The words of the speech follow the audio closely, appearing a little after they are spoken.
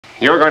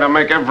You're going to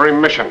make every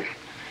mission.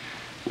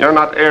 You're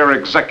not air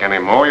exec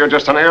anymore. You're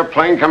just an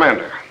airplane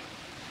commander.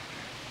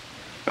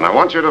 And I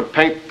want you to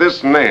paint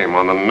this name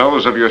on the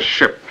nose of your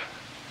ship.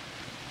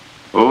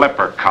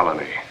 Leper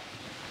Colony.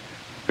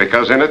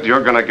 Because in it,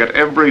 you're going to get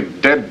every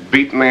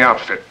deadbeat in the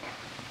outfit.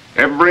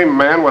 Every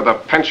man with a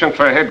penchant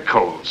for head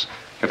colds.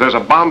 If there's a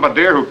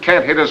bombardier who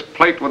can't hit his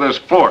plate with his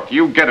fork,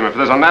 you get him. If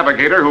there's a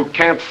navigator who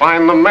can't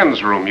find the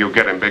men's room, you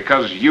get him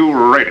because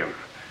you rate him.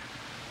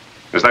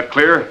 Is that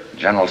clear?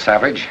 General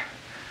Savage,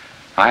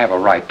 I have a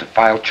right to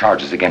file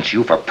charges against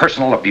you for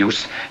personal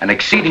abuse and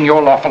exceeding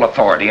your lawful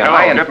authority.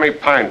 And get me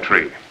Pine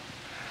Tree.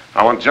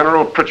 I want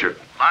General Pritchard.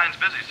 Line's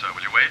busy, sir.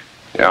 Will you wait?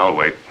 Yeah, I'll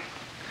wait.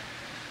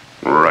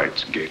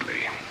 Right, Gately.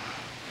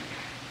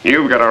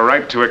 You've got a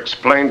right to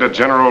explain to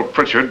General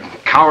Pritchard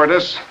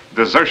cowardice,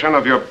 desertion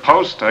of your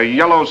post, a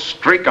yellow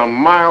streak a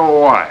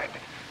mile wide.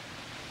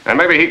 And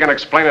maybe he can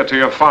explain it to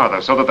your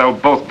father so that they'll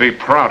both be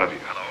proud of you.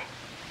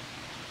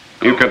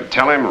 Hello? You could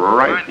tell him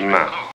right now.